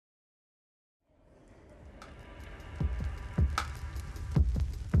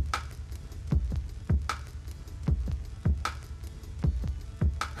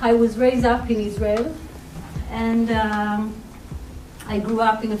I was raised up in Israel, and I grew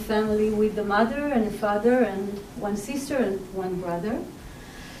up in a family with a mother and a father and one sister and one brother.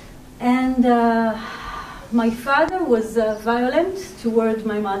 And my father was violent toward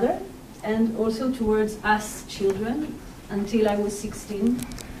my mother and also towards us children until I was 16.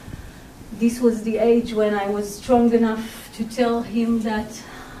 This was the age when I was strong enough to tell him that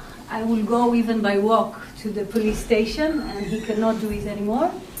I will go even by walk to the police station, and he cannot do it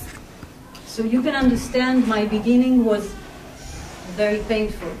anymore. So you can understand my beginning was very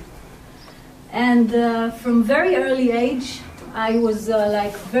painful. And from very early age, I was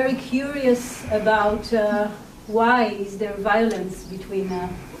like very curious about why is there violence between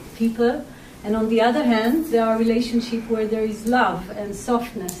people, and on the other hand, there are relationships where there is love and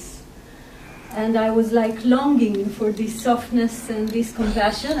softness. And I was like longing for this softness and this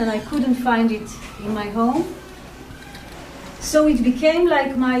compassion, and I couldn't find it in my home. So it became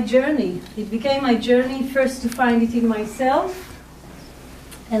like my journey. It became my journey first to find it in myself,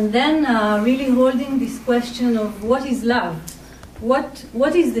 and then really holding this question of what is love?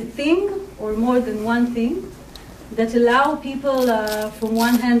 What is the thing, or more than one thing, that allow people from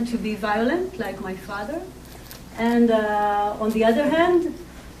one hand to be violent, like my father, and on the other hand,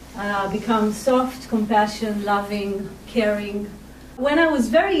 become soft, compassion, loving, caring. When I was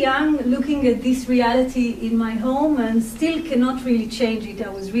very young, looking at this reality in my home, and still cannot really change it. I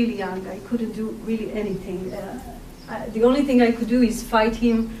was really young. I couldn't do really anything. The only thing I could do is fight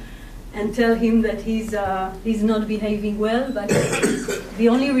him and tell him that he's not behaving well. But the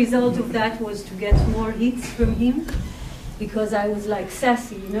only result of that was to get more hits from him, because I was like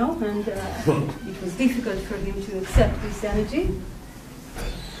sassy, you know, and it was difficult for him to accept this energy.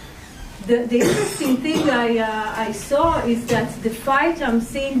 The interesting thing I saw is that the fight I'm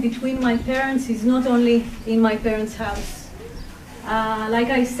seeing between my parents is not only in my parents' house. Like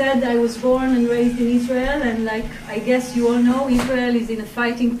I said, I was born and raised in Israel, and like I guess you all know, Israel is in a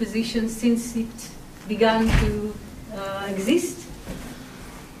fighting position since it began to exist.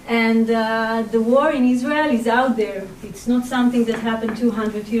 And the war in Israel is out there. It's not something that happened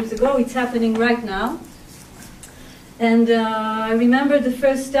 200 years ago. It's happening right now. And I remember the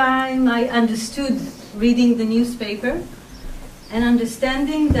first time I understood reading the newspaper and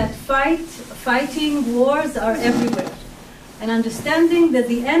understanding that fighting wars are everywhere. And understanding that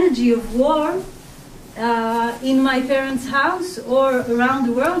the energy of war in my parents' house or around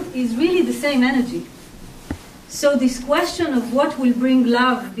the world is really the same energy. So this question of what will bring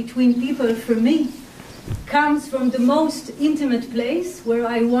love between people for me comes from the most intimate place, where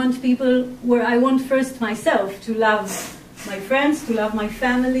I want first myself to love my friends, to love my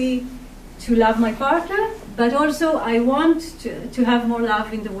family, to love my partner, but also I want to have more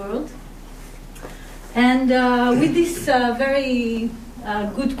love in the world. And with this very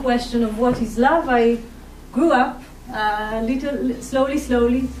good question of what is love, I grew up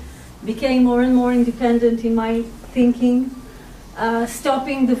slowly, became more and more independent in my thinking,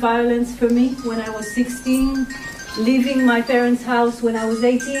 stopping the violence for me when I was 16, leaving my parents' house when I was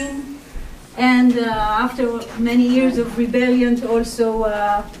 18, and after many years of rebellion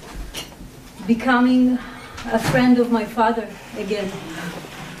also becoming a friend of my father again,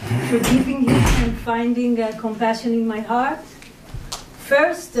 forgiving him and finding compassion in my heart.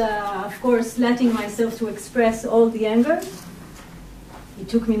 First, of course, letting myself to express all the anger. It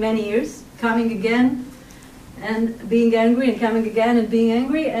took me many years, coming again, and being angry and coming again and being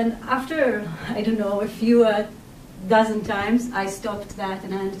angry, and after, I don't know, a few dozen times, I stopped that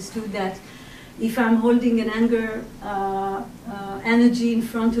and I understood that if I'm holding an anger energy in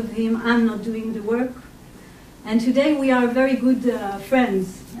front of him, I'm not doing the work. And today we are very good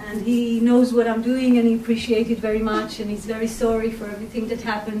friends, and he knows what I'm doing and he appreciates it very much, and he's very sorry for everything that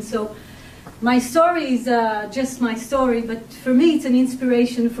happened. So my story is just my story, but for me it's an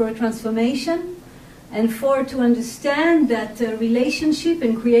inspiration for a transformation, and to understand that relationship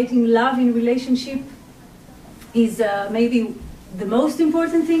and creating love in relationship is maybe the most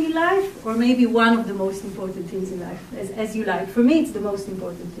important thing in life, or maybe one of the most important things in life, as you like. For me, it's the most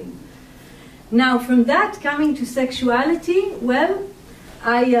important thing. Now, from that, coming to sexuality, well,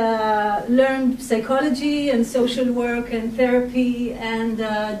 I learned psychology and social work and therapy, and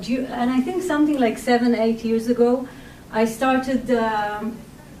I think something like 7-8 years ago, I started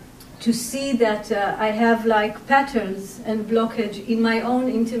to see that I have like patterns and blockage in my own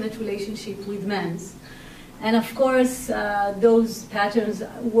intimate relationship with men. And of course, those patterns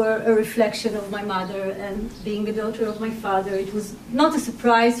were a reflection of my mother, and being a daughter of my father, it was not a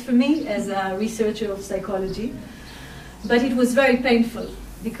surprise for me as a researcher of psychology, but it was very painful,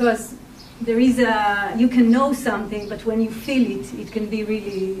 because you can know something, but when you feel it, it can be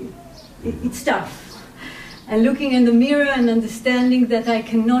really, it's tough. And looking in the mirror and understanding that I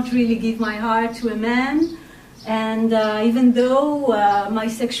cannot really give my heart to a man, and even though my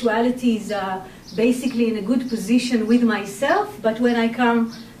sexuality is basically in a good position with myself, but when I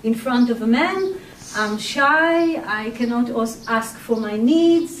come in front of a man, I'm shy, I cannot ask for my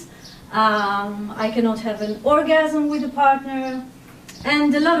needs, I cannot have an orgasm with a partner,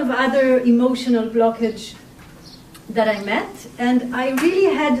 and a lot of other emotional blockage that I met. And I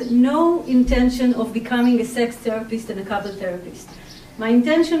really had no intention of becoming a sex therapist and a couple therapist. My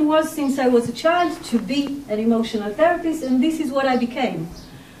intention was, since I was a child, to be an emotional therapist, and this is what I became.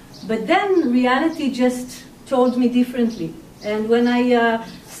 But then reality just told me differently. And when I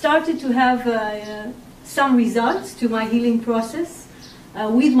started to have some results to my healing process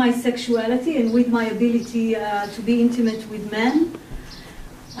with my sexuality and with my ability to be intimate with men,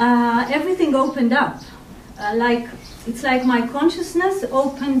 everything opened up. It's like my consciousness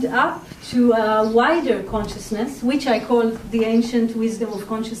opened up to a wider consciousness, which I call the ancient wisdom of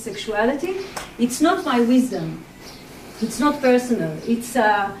conscious sexuality. It's not my wisdom. It's not personal. It's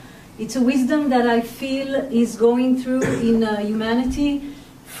a wisdom that I feel is going through in humanity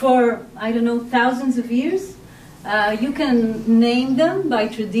for, I don't know, thousands of years. You can name them by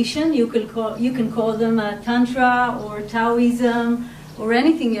tradition. You can call them tantra or Taoism or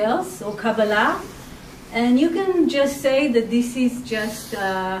anything else, or Kabbalah. And you can just say that this is just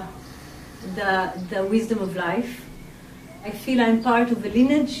the wisdom of life. I feel I'm part of a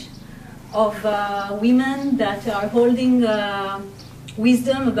lineage of women that are holding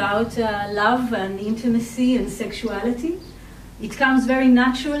wisdom about love and intimacy and sexuality. It comes very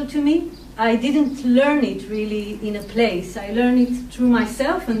natural to me. I didn't learn it really in a place. I learned it through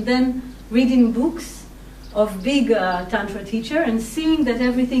myself, and then reading books of big tantra teacher and seeing that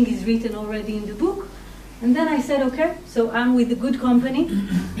everything is written already in the book. And then I said, okay, so I'm with a good company.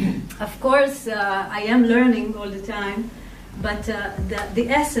 Of course, I am learning all the time, but the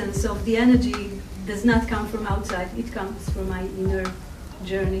essence of the energy does not come from outside. It comes from my inner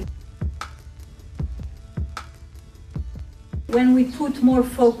journey. When we put more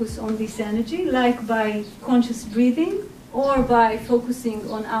focus on this energy, like by conscious breathing or by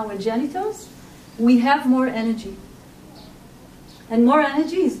focusing on our genitals, we have more energy. And more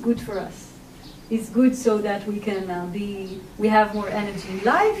energy is good for us. It's good so that we can we have more energy in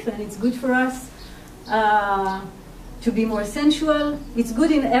life, and it's good for us to be more sensual. It's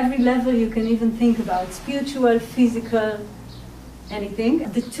good in every level you can even think about, spiritual, physical,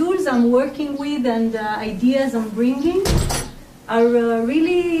 anything. The tools I'm working with and the ideas I'm bringing are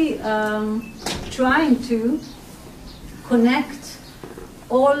really trying to connect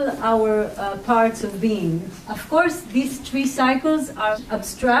all our parts of being. Of course, these 3 cycles are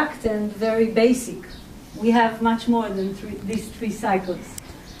abstract and very basic. We have much more than these 3 cycles.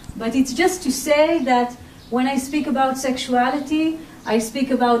 But it's just to say that when I speak about sexuality, I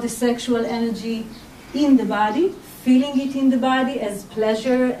speak about the sexual energy in the body, feeling it in the body as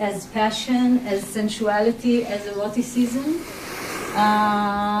pleasure, as passion, as sensuality, as eroticism.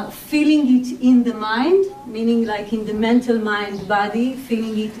 Feeling it in the mind, meaning like in the mental mind body,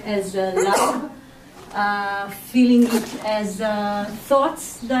 feeling it as love, feeling it as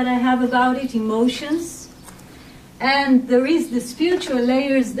thoughts that I have about it, emotions. And there is the spiritual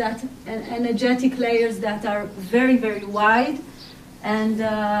layers, that energetic layers that are very, very wide. And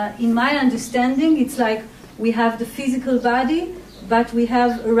in my understanding, it's like we have the physical body, but we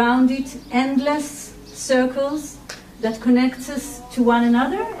have around it endless circles that connects us to one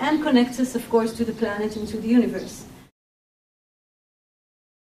another and connects us, of course, to the planet and to the universe.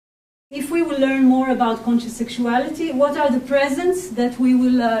 If we will learn more about conscious sexuality, what are the presents that we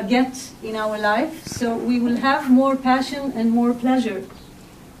will get in our life? So we will have more passion and more pleasure.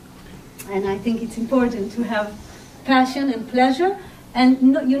 And I think it's important to have passion and pleasure. And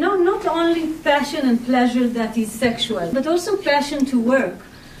not only passion and pleasure that is sexual, but also passion to work,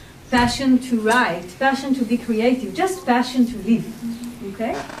 passion to write, passion to be creative, just passion to live,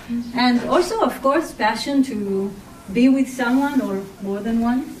 okay? And also, of course, passion to be with someone or more than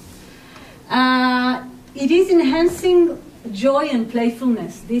one. It is enhancing joy and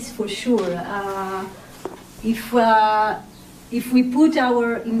playfulness, this for sure. If we put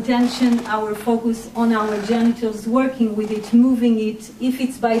our intention, our focus on our genitals, working with it, moving it, if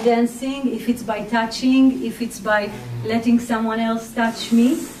it's by dancing, if it's by touching, if it's by letting someone else touch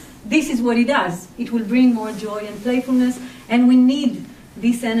me, this is what it does. It will bring more joy and playfulness, and we need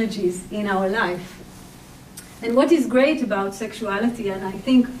these energies in our life. And what is great about sexuality, and I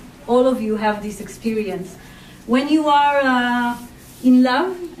think all of you have this experience, when you are in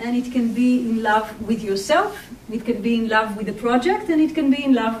love, and it can be in love with yourself, it can be in love with a project, and it can be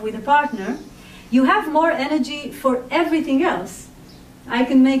in love with a partner. You have more energy for everything else. I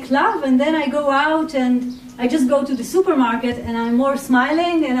can make love, and then I go out and I just go to the supermarket, and I'm more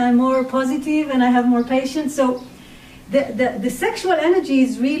smiling, and I'm more positive, and I have more patience. So the sexual energy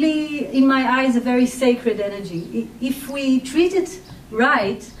is really, in my eyes, a very sacred energy. If we treat it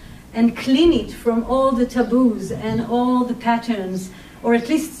right and clean it from all the taboos and all the patterns, or at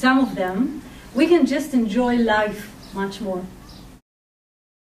least some of them, we can just enjoy life much more.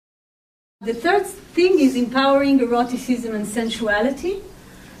 The third thing is empowering eroticism and sensuality.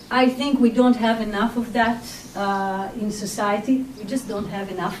 I think we don't have enough of that in society. We just don't have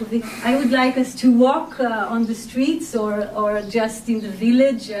enough of it. I would like us to walk on the streets or just in the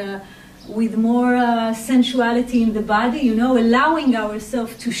village with more sensuality in the body, you know, allowing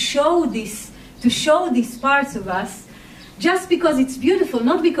ourselves to show these parts of us, just because it's beautiful,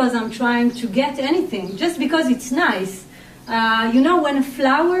 not because I'm trying to get anything, just because it's nice. You know, when a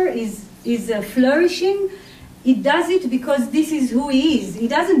flower is flourishing, it does it because this is who he is. He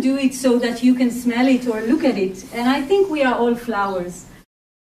doesn't do it so that you can smell it or look at it. And I think we are all flowers.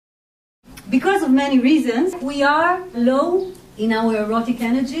 Because of many reasons, we are low in our erotic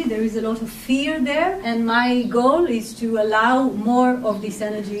energy. There is a lot of fear there. And my goal is to allow more of this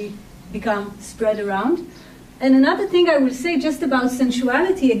energy become spread around. And another thing I will say just about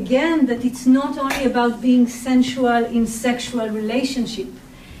sensuality, again, that it's not only about being sensual in sexual relationship.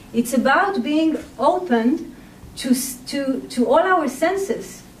 It's about being open to all our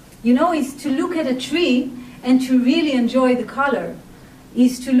senses. You know, is to look at a tree and to really enjoy the color.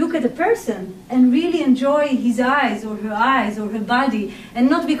 Is to look at a person and really enjoy his eyes or her body. And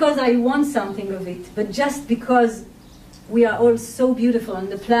not because I want something of it, but just because we are all so beautiful and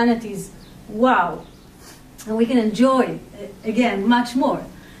the planet is wow. And we can enjoy, again, much more.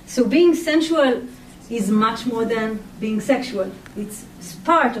 So being sensual is much more than being sexual. It's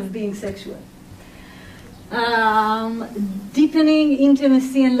part of being sexual. Deepening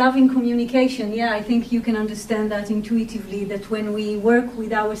intimacy and loving communication. Yeah, I think you can understand that intuitively, that when we work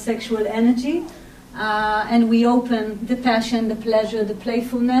with our sexual energy and we open the passion, the pleasure, the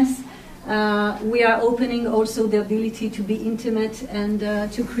playfulness, we are opening also the ability to be intimate and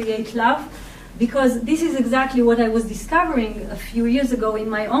to create love. Because this is exactly what I was discovering a few years ago in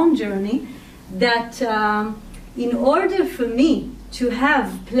my own journey, that in order for me to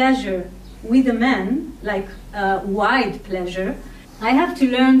have pleasure with a man, like wide pleasure, I have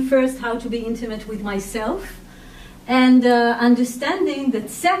to learn first how to be intimate with myself, and understanding that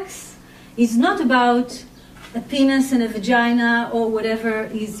sex is not about a penis and a vagina or whatever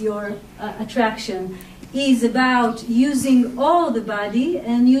is your attraction. Is about using all the body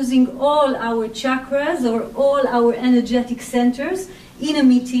and using all our chakras or all our energetic centers in a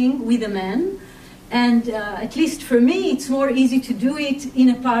meeting with a man. And at least for me, it's more easy to do it in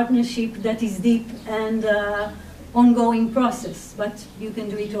a partnership that is deep and ongoing process. But you can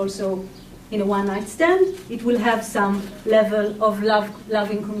do it also in a one-night stand. It will have some level of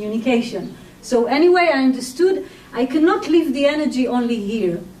loving communication. So anyway, I understood I cannot leave the energy only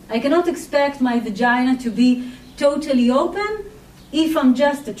here. I cannot expect my vagina to be totally open. If I'm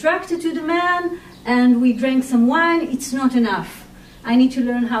just attracted to the man and we drank some wine, it's not enough. I need to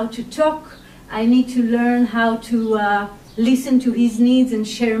learn how to talk. I need to learn how to listen to his needs and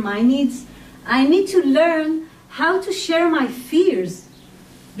share my needs. I need to learn how to share my fears.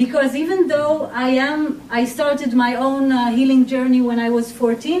 Because even though I started my own healing journey when I was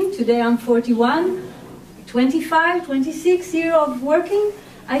 14, today I'm 41, 25, 26 years of working,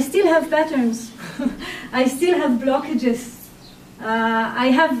 I still have patterns. I still have blockages. I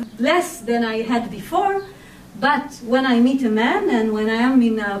have less than I had before, but when I meet a man and when I am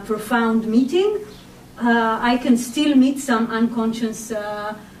in a profound meeting, I can still meet some unconscious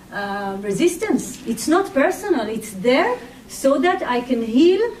resistance. It's not personal, it's there so that I can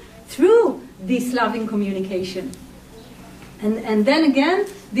heal through this loving communication. And then again,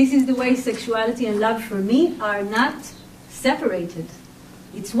 this is the way sexuality and love for me are not separated.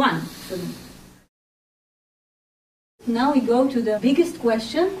 It's one for me. Now we go to the biggest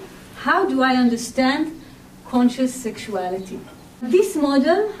question. How do I understand conscious sexuality? This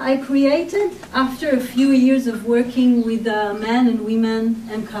model I created after a few years of working with men and women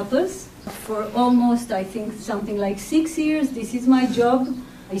and couples. For almost, I think, something like 6 years. This is my job.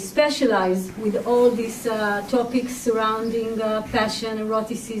 I specialize with all these topics surrounding passion,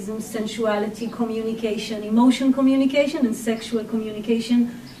 eroticism, sensuality, communication, emotion communication, and sexual communication,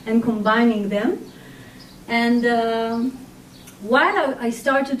 and combining them. And while I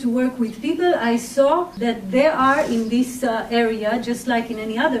started to work with people, I saw that there are in this area, just like in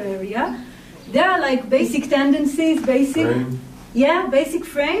any other area, there are like basic tendencies, basic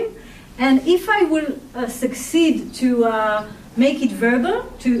frame. And if I will succeed to make it verbal,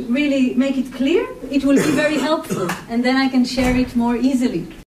 to really make it clear, it will be very helpful. And then I can share it more easily.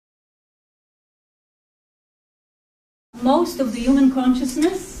 Most of the human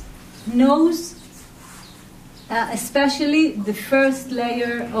consciousness knows especially the first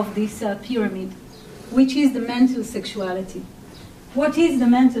layer of this pyramid, which is the mental sexuality. What is the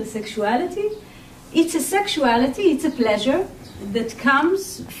mental sexuality? It's a sexuality, it's a pleasure that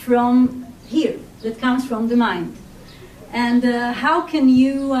comes from here, that comes from the mind. And how can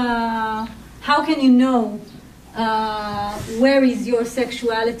you know where is your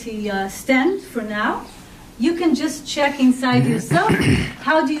sexuality stand for now? You can just check inside yourself,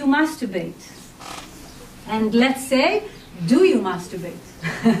 how do you masturbate? And let's say, do you masturbate?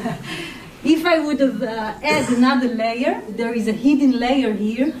 If I would have add another layer, there is a hidden layer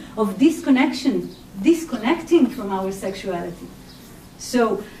here of disconnecting from our sexuality.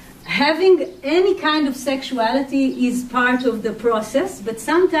 So having any kind of sexuality is part of the process, but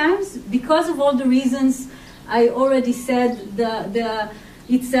sometimes, because of all the reasons I already said,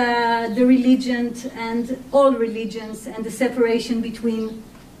 it's the religion and all religions and the separation between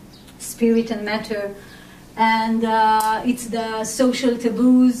spirit and matter, and it's the social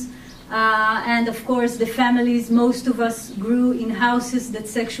taboos, and of course the families. Most of us grew in houses that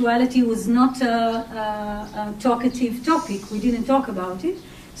sexuality was not a talkative topic. We didn't talk about it.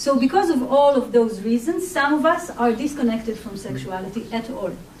 So because of all of those reasons, some of us are disconnected from sexuality at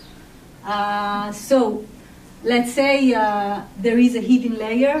all. So let's say there is a hidden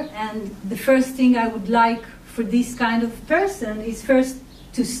layer, and the first thing I would like for this kind of person is first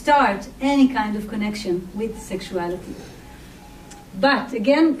to start any kind of connection with sexuality. But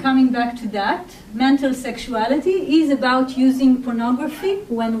again, coming back to that, mental sexuality is about using pornography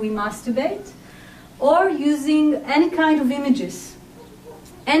when we masturbate, or using any kind of images.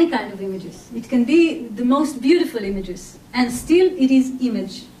 Any kind of images. It can be the most beautiful images, and still it is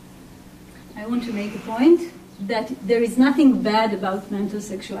image. I want to make a point that there is nothing bad about mental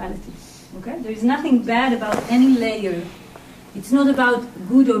sexuality. Okay? There is nothing bad about any layer. It's not about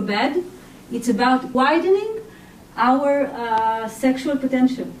good or bad. It's about widening our sexual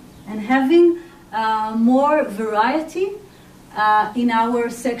potential and having more variety in our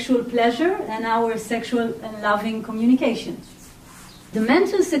sexual pleasure and our sexual and loving communication. The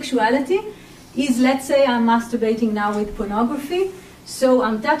mental sexuality is, let's say I'm masturbating now with pornography, so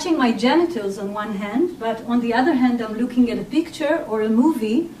I'm touching my genitals on one hand, but on the other hand I'm looking at a picture or a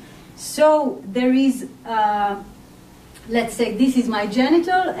movie, so there is, let's say this is my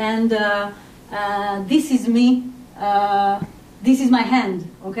genital and this is me, this is my hand,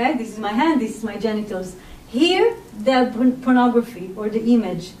 okay? This is my hand, this is my genitals. Here, the pornography or the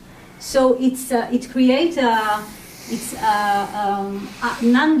image. So it creates a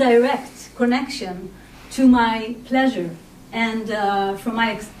non-direct connection to my pleasure. And from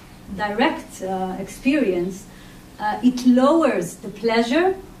my direct experience, it lowers the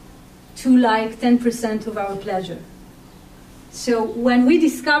pleasure to like 10% of our pleasure. So when we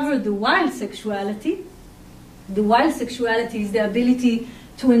discover the wild sexuality is the ability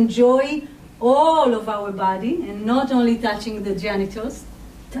to enjoy all of our body and not only touching the genitals,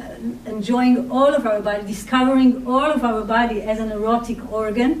 enjoying all of our body, discovering all of our body as an erotic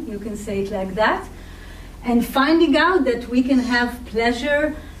organ, you can say it like that, and finding out that we can have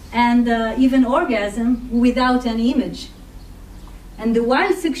pleasure and even orgasm without any image. And the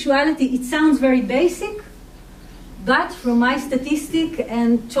wild sexuality, it sounds very basic, but from my statistic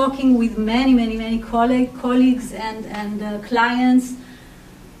and talking with many colleagues and clients,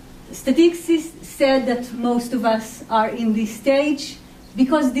 statistics said that most of us are in this stage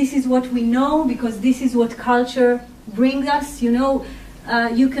because this is what we know, because this is what culture brings us. You know,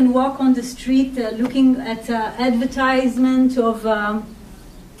 you can walk on the street looking at advertisement of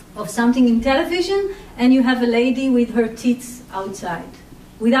something in television, and you have a lady with her tits outside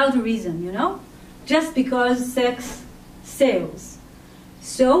without a reason, you know, just because sex sells.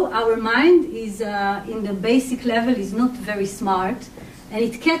 So our mind is, in the basic level, is not very smart, and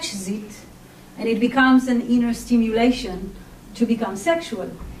it catches it, and it becomes an inner stimulation to become sexual.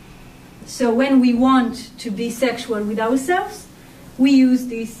 So when we want to be sexual with ourselves, we use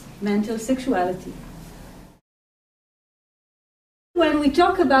this mental sexuality. When we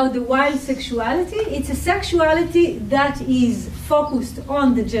talk about the wild sexuality, it's a sexuality that is focused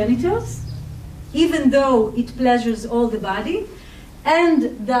on the genitals, even though it pleasures all the body,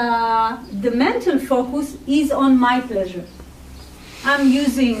 and the mental focus is on my pleasure. I'm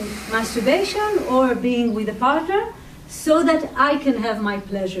using masturbation or being with a partner so that I can have my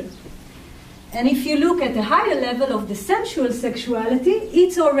pleasure. And if you look at the higher level of the sensual sexuality,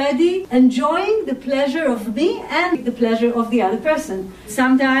 it's already enjoying the pleasure of me and the pleasure of the other person.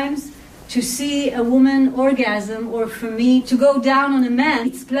 Sometimes to see a woman orgasm, or for me to go down on a man,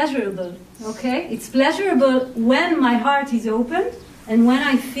 it's pleasurable, okay? It's pleasurable when my heart is open and when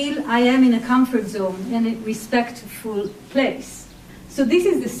I feel I am in a comfort zone and a respectful place. So this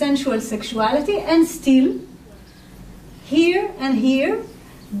is the sensual sexuality, and still, here and here,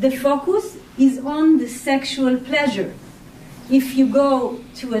 the focus is on the sexual pleasure. If you go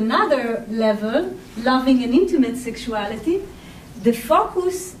to another level, loving and intimate sexuality, the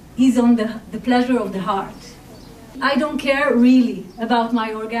focus is on the pleasure of the heart. I don't care really about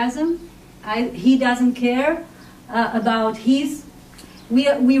my orgasm. He doesn't care about his.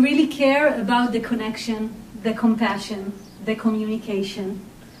 We really care about the connection, the compassion, the communication.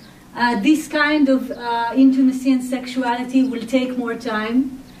 This kind of intimacy and sexuality will take more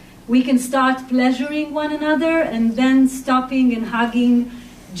time. We can start pleasuring one another and then stopping and hugging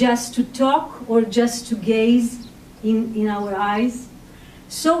just to talk or just to gaze in our eyes.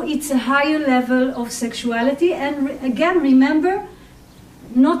 So it's a higher level of sexuality. And again, remember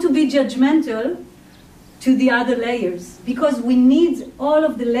not to be judgmental to the other layers, because we need all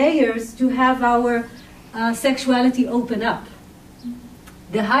of the layers to have our sexuality open up.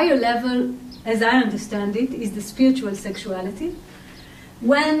 The higher level, as I understand it, is the spiritual sexuality.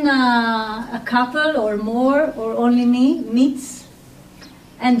 When a couple or more or only me meets,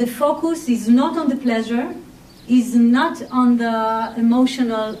 and the focus is not on the pleasure, is not on the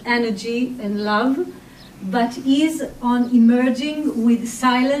emotional energy and love, but is on emerging with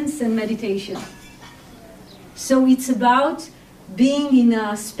silence and meditation. So it's about being in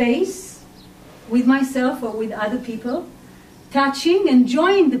a space with myself or with other people, touching,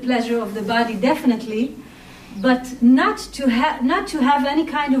 enjoying the pleasure of the body, definitely, but not to have any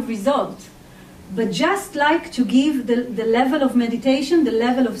kind of result, but just like to give the level of meditation, the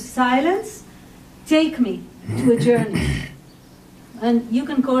level of silence, take me to a journey. And you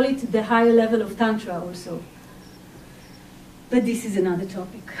can call it the higher level of tantra also. But this is another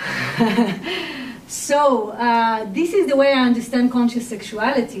topic. So this is the way I understand conscious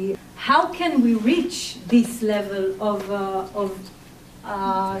sexuality. How can we reach this level of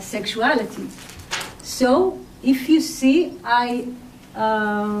sexuality? So, if you see, I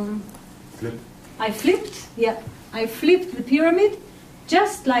flipped the pyramid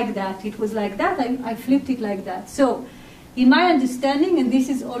just like that. It was like that, I flipped it like that. So, in my understanding, and this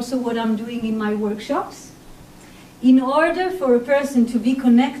is also what I'm doing in my workshops, in order for a person to be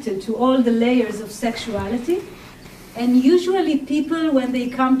connected to all the layers of sexuality, and usually people, when they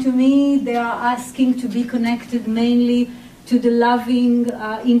come to me, they are asking to be connected mainly to the loving,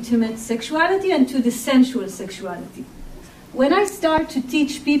 intimate sexuality and to the sensual sexuality. When I start to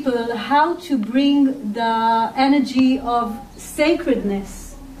teach people how to bring the energy of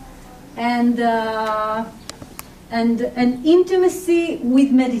sacredness and intimacy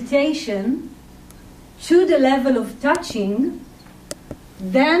with meditation to the level of touching,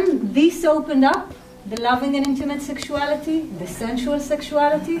 then this opened up the loving and intimate sexuality, the sensual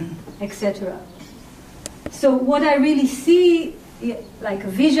sexuality, etc. So what I really see, like a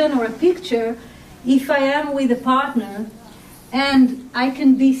vision or a picture, if I am with a partner and I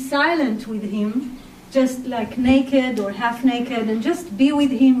can be silent with him, just like naked or half naked, and just be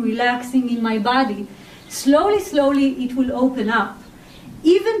with him, relaxing in my body, slowly, slowly it will open up,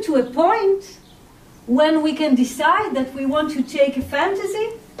 even to a point when we can decide that we want to take a fantasy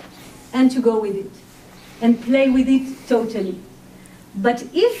and to go with it and play with it totally. But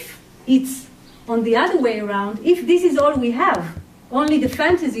if it's on the other way around, if this is all we have, only the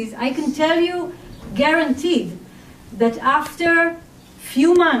fantasies, I can tell you, guaranteed, that after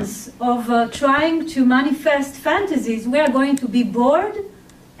few months of trying to manifest fantasies, we are going to be bored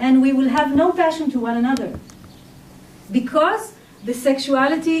and we will have no passion to one another. Because the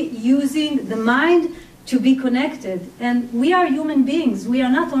sexuality using the mind to be connected. And we are human beings, we are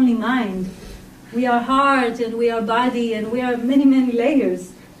not only mind. We are heart and we are body and we are many, many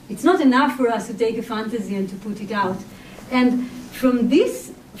layers. It's not enough for us to take a fantasy and to put it out. And from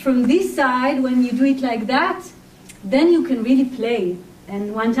this side, when you do it like that, then you can really play.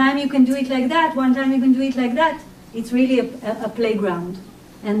 And one time you can do it like that, one time you can do it like that. It's really a playground.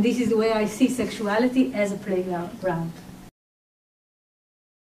 And this is the way I see sexuality, as a playground.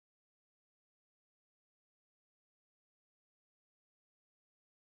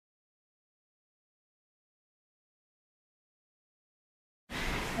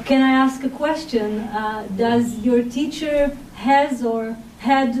 can I ask a question? Does your teacher has or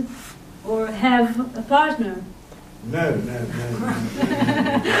had or have a partner? No.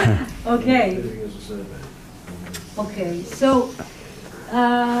 Okay. Okay, so,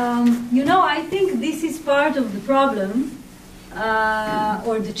 I think this is part of the problem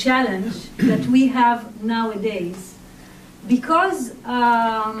or the challenge that we have nowadays. Because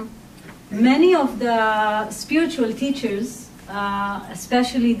many of the spiritual teachers,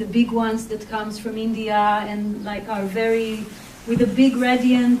 especially the big ones that comes from India and are very, with a big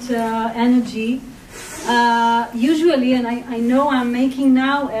radiant energy, usually, and I know I'm making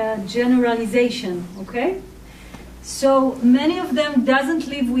now a generalization, okay? So many of them doesn't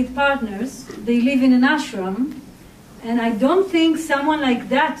live with partners, they live in an ashram, and I don't think someone like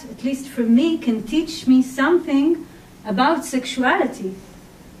that, at least for me, can teach me something about sexuality.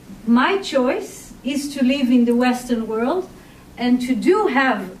 My choice is to live in the Western world and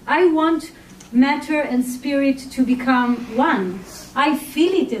I want matter and spirit to become one. I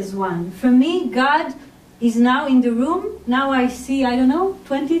feel it as one. For me, God is now in the room. Now I see,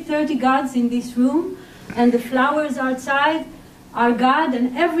 20, 30 gods in this room, and the flowers outside are God,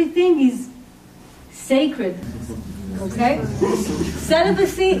 and everything is sacred. Okay?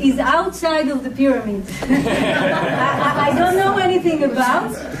 Celibacy is outside of the pyramid. I don't know anything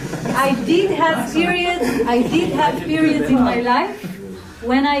about. I did have periods in my life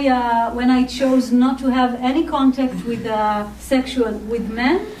when I chose not to have any contact with with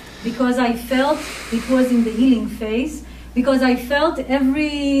men, because I felt it was in the healing phase, because I felt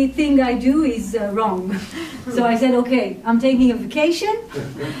everything I do is wrong. So I said, okay, I'm taking a vacation.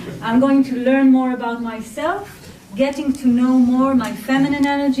 I'm going to learn more about myself, getting to know more my feminine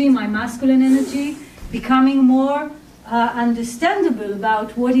energy, my masculine energy, becoming more understandable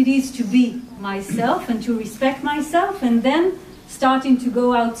about what it is to be myself and to respect myself, and then starting to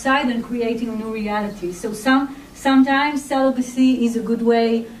go outside and creating a new reality. So sometimes celibacy is a good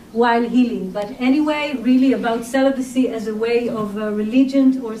way while healing. But anyway, really about celibacy as a way of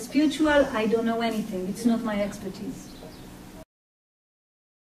religion or spiritual, I don't know anything. It's not my expertise.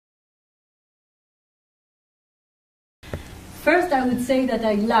 First, I would say that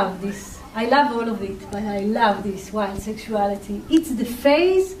I love this. I love all of it, but I love this wild sexuality. It's the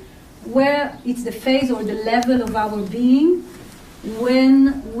phase or the level of our being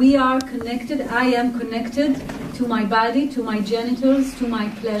when we are connected. I am connected to my body, to my genitals, to my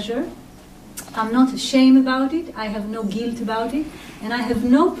pleasure. I'm not ashamed about it. I have no guilt about it. And I have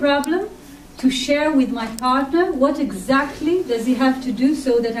no problem to share with my partner what exactly does he have to do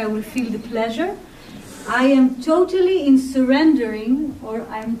so that I will feel the pleasure. I am totally surrendering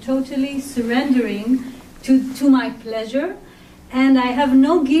to my pleasure, and I have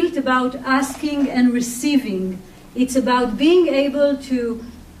no guilt about asking and receiving. It's about being able to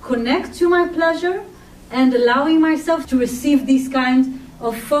connect to my pleasure and allowing myself to receive this kind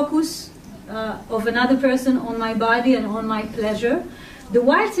of focus of another person on my body and on my pleasure. The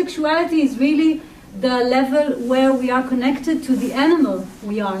wild sexuality is really the level where we are connected to the animal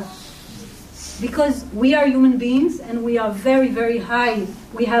we are. Because we are human beings and we are very, very high.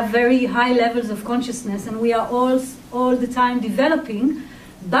 We have very high levels of consciousness and we are all the time developing,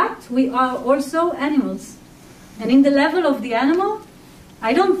 but we are also animals. And in the level of the animal,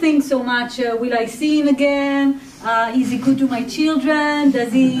 I don't think so much, will I see him again? Is he good to my children?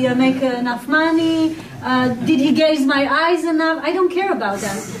 Does he make enough money? Did he gaze my eyes enough? I don't care about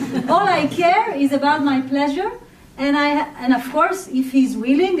that. All I care is about my pleasure. And of course, if he's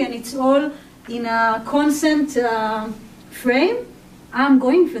willing and it's all in a consent frame, I'm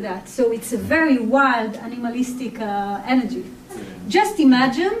going for that. So it's a very wild, animalistic energy. Just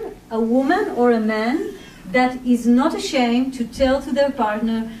imagine a woman or a man that is not ashamed to tell to their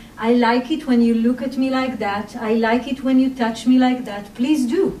partner, I like it when you look at me like that. I like it when you touch me like that. Please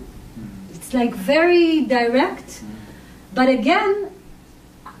do. It's like very direct. But again,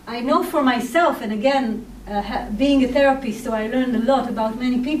 I know for myself, and again, being a therapist, so I learned a lot about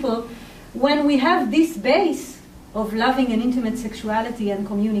many people, when we have this base of loving and intimate sexuality and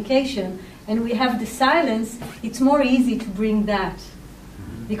communication, and we have the silence, it's more easy to bring that.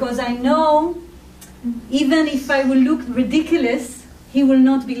 Because I know, even if I will look ridiculous, he will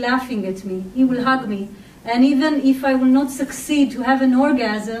not be laughing at me. He will hug me. And even if I will not succeed to have an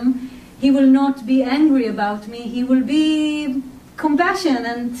orgasm, he will not be angry about me. He will be compassionate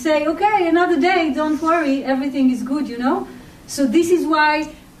and say, okay, another day, don't worry, everything is good, So this is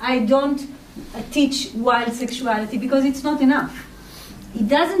why I don't teach wild sexuality, because it's not enough. It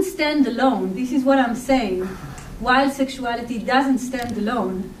doesn't stand alone. This is what I'm saying. Wild sexuality doesn't stand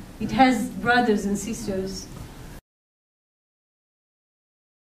alone. It has brothers and sisters.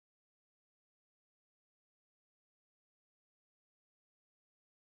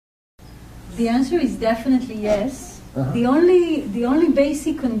 The answer is definitely yes. The only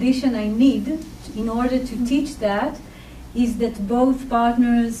basic condition I need in order to teach that is that both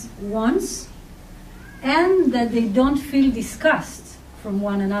partners want and that they don't feel disgust from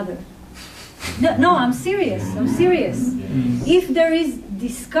one another. No, I'm serious. If there is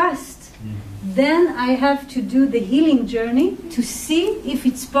disgust, then I have to do the healing journey to see if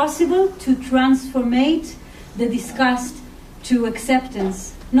it's possible to transformate the disgust to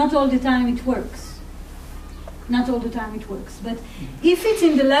acceptance. Not all the time it works. Not all the time it works. But if it's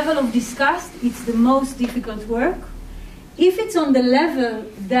in the level of disgust, it's the most difficult work. If it's on the level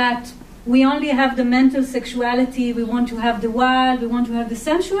that we only have the mental sexuality, we want to have the wild, we want to have the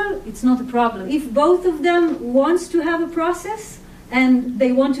sensual, it's not a problem. If both of them wants to have a process and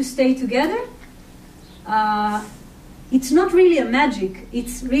they want to stay together, it's not really a magic.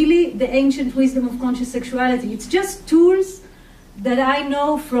 It's really the ancient wisdom of conscious sexuality. It's just tools that I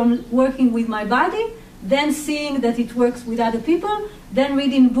know from working with my body, then seeing that it works with other people, then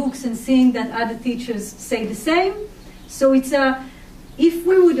reading books and seeing that other teachers say the same. So it's if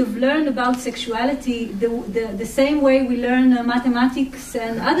we would have learned about sexuality the same way we learn mathematics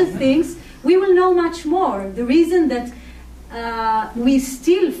and other things, we will know much more. The reason that we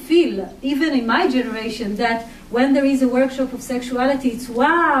still feel, even in my generation, that when there is a workshop of sexuality, it's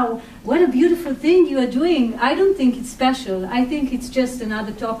wow, what a beautiful thing you are doing. I don't think it's special. I think it's just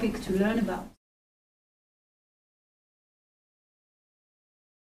another topic to learn about.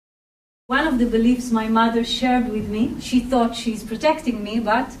 One of the beliefs my mother shared with me, she thought she's protecting me,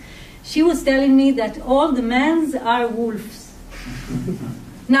 but she was telling me that all the men are wolves.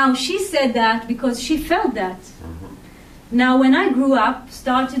 Now, she said that because she felt that. Now, when I grew up,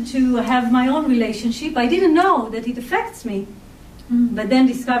 started to have my own relationship, I didn't know that it affects me, but then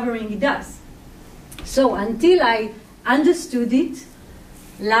discovering it does. So until I understood it,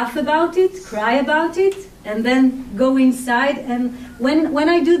 laugh about it, cry about it, and then go inside, and when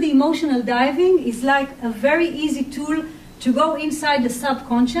I do the emotional diving, it's like a very easy tool to go inside the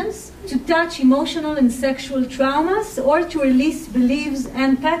subconscious, to touch emotional and sexual traumas, or to release beliefs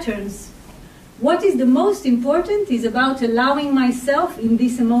and patterns. What is the most important is about allowing myself in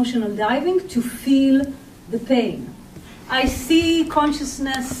this emotional diving to feel the pain. I see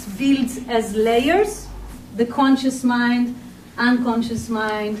consciousness builds as layers, the conscious mind, unconscious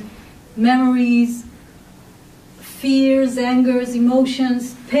mind, memories, fears, angers,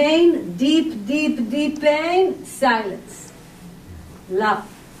 emotions, pain, deep, deep, deep pain, silence, love.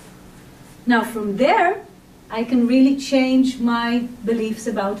 Now from there, I can really change my beliefs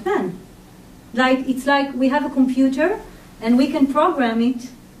about men. It's like we have a computer and we can program it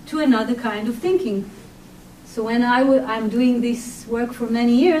to another kind of thinking. So when I'm doing this work for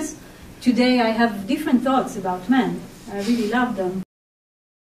many years, today I have different thoughts about men. I really love them.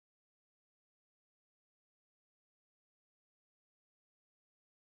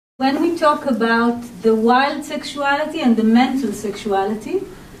 When we talk about the wild sexuality and the mental sexuality,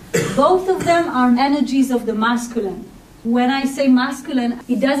 both of them are energies of the masculine. When I say masculine,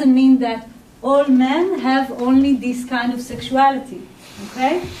 it doesn't mean that all men have only this kind of sexuality,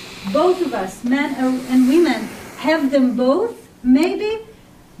 okay? Both of us, men and women, have them both.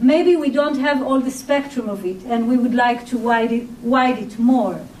 Maybe we don't have all the spectrum of it, and we would like to widen it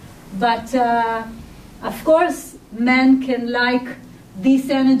more. But of course, men can like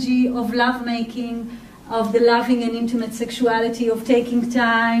this energy of lovemaking, of the loving and intimate sexuality, of taking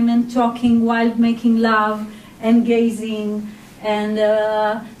time and talking while making love and gazing, and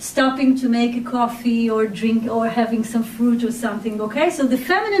stopping to make a coffee or drink or having some fruit or something, okay? So the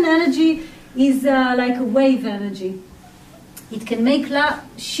feminine energy is like a wave energy. It can make love,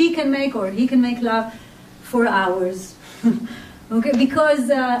 she can make or he can make love for hours, okay? Because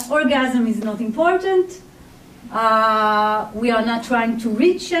orgasm is not important. We are not trying to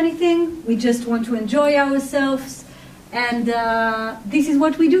reach anything. We just want to enjoy ourselves, and this is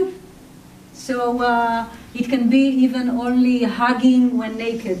what we do. So it can be even only hugging when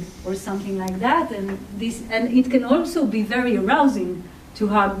naked or something like that, and it can also be very arousing to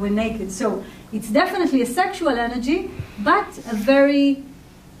hug when naked. So it's definitely a sexual energy, but a very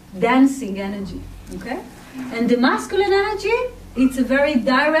dancing energy, okay? And the masculine energy, it's a very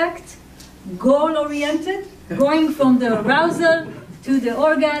direct, goal-oriented, going from the arousal to the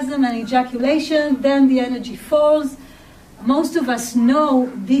orgasm and ejaculation, then the energy falls. Most of us know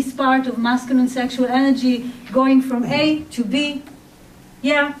this part of masculine sexual energy, going from A to B.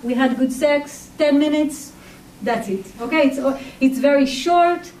 Yeah, we had good sex, 10 minutes, that's it. Okay, it's very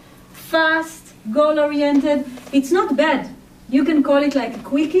short, fast, goal-oriented. It's not bad. You can call it like a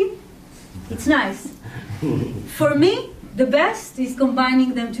quickie. It's nice. For me, the best is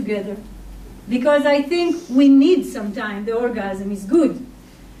combining them together. because I think we need sometimes the orgasm is good.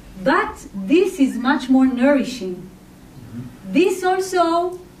 But this is much more nourishing. This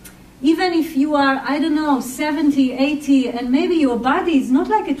also, even if you are, I don't know, 70, 80, and maybe your body is not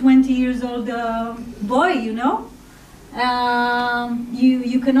like a 20 years old boy, you know?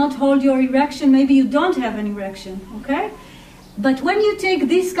 You cannot hold your erection, maybe you don't have an erection, okay? But when you take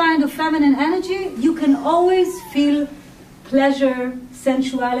this kind of feminine energy, you can always feel pleasure,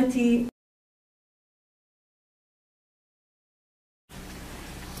 sensuality.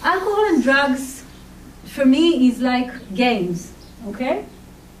 Alcohol and drugs, for me, is like games, okay?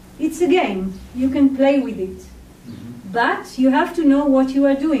 It's a game. You can play with it. But you have to know what you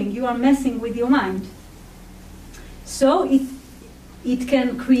are doing. You are messing with your mind. So it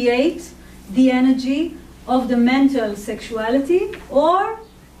can create the energy of the mental sexuality or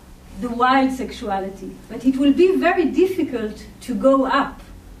the wild sexuality. But it will be very difficult to go up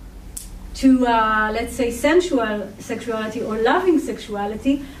to, let's say, sensual sexuality or loving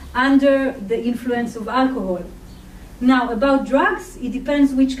sexuality under the influence of alcohol. Now, about drugs, it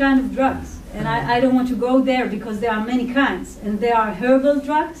depends which kind of drugs. And I don't want to go there because there are many kinds. And there are herbal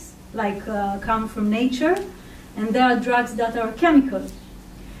drugs, like come from nature, and there are drugs that are chemical.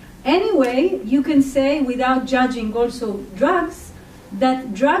 Anyway, you can say, without judging also drugs,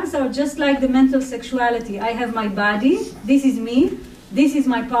 that drugs are just like the mental sexuality. I have my body, this is me, this is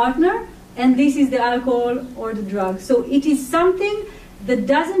my partner, and this is the alcohol or the drug. So it is something that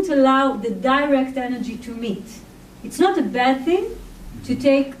doesn't allow the direct energy to meet. It's not a bad thing to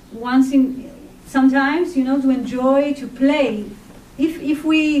take once in, sometimes, you know, to enjoy, to play. If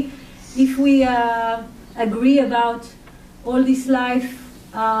we agree about all this life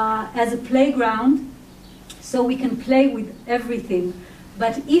as a playground, so we can play with everything.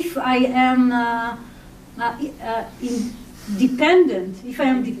 But if I am dependent, if I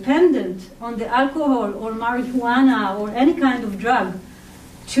am dependent on the alcohol or marijuana or any kind of drug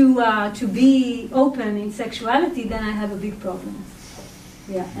to be open in sexuality, then I have a big problem.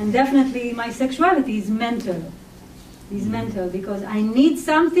 Yeah, and definitely my sexuality is mental. Is mental because I need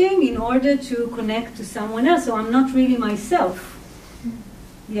something in order to connect to someone else, so I'm not really myself.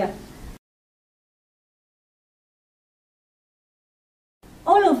 Yeah.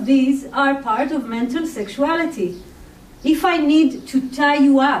 All of these are part of mental sexuality. If I need to tie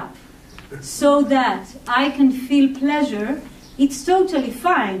you up so that I can feel pleasure, it's totally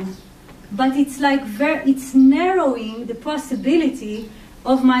fine. But it's like it's narrowing the possibility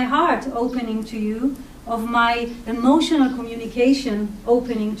of my heart opening to you, of my emotional communication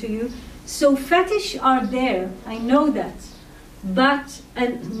opening to you. So fetish are there, I know that. But,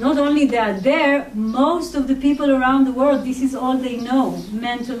 and not only they are there, most of the people around the world, this is all they know,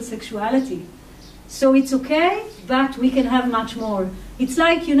 mental sexuality. So it's okay, but we can have much more. It's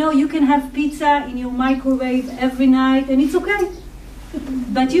like, you know, you can have pizza in your microwave every night, and it's okay.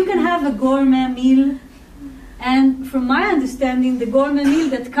 But you can have a gourmet meal, and from my understanding, the gourmet meal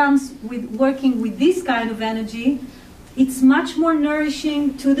that comes with working with this kind of energy, it's much more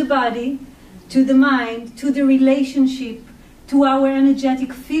nourishing to the body, to the mind, to the relationship, to our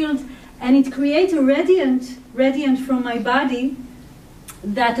energetic field, and it creates a radiant from my body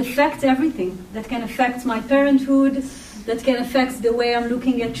that affects everything, that can affect my parenthood, that can affect the way I'm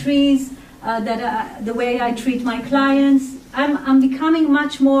looking at trees, the way I treat my clients. I'm becoming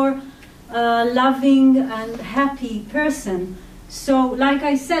much more loving and happy person. So, like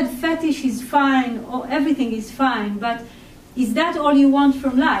I said, fetish is fine, or everything is fine, but is that all you want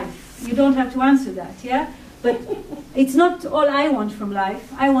from life? You don't have to answer that, yeah? But it's not all I want from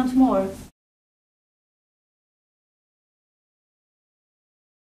life. I want more.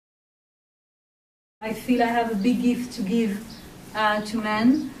 I feel I have a big gift to give to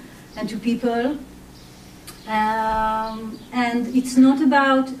men and to people. And it's not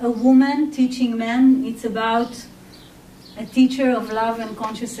about a woman teaching men. It's about a teacher of love and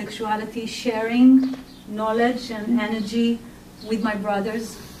conscious sexuality sharing knowledge and energy with my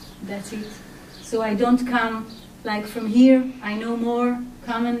brothers. That's it. So I don't come like from here, I know more,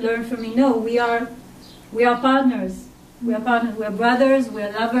 come and learn from me. No, we are partners. We are partners, we are brothers, we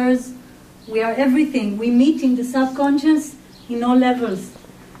are lovers, we are everything. We meet in the subconscious in all levels.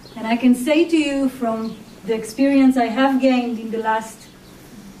 And I can say to you from the experience I have gained in the last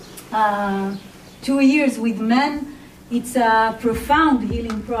 2 years with men, it's a profound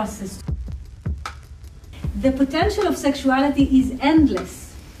healing process. The potential of sexuality is endless.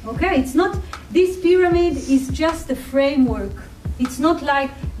 Okay, it's not, this pyramid is just a framework. It's not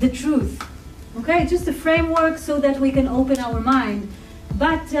like the truth. Okay, it's just a framework so that we can open our mind.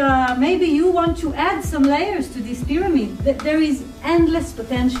 But maybe you want to add some layers to this pyramid. There is endless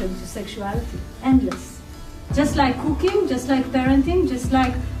potential to sexuality, endless. Just like cooking, just like parenting, just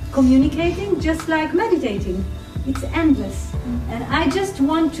like communicating, just like meditating. It's endless. And I just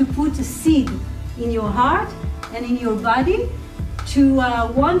want to put a seed in your heart and in your body to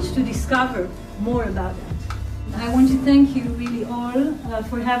want to discover more about that. I want to thank you really all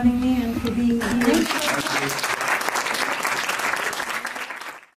for having me and for being here.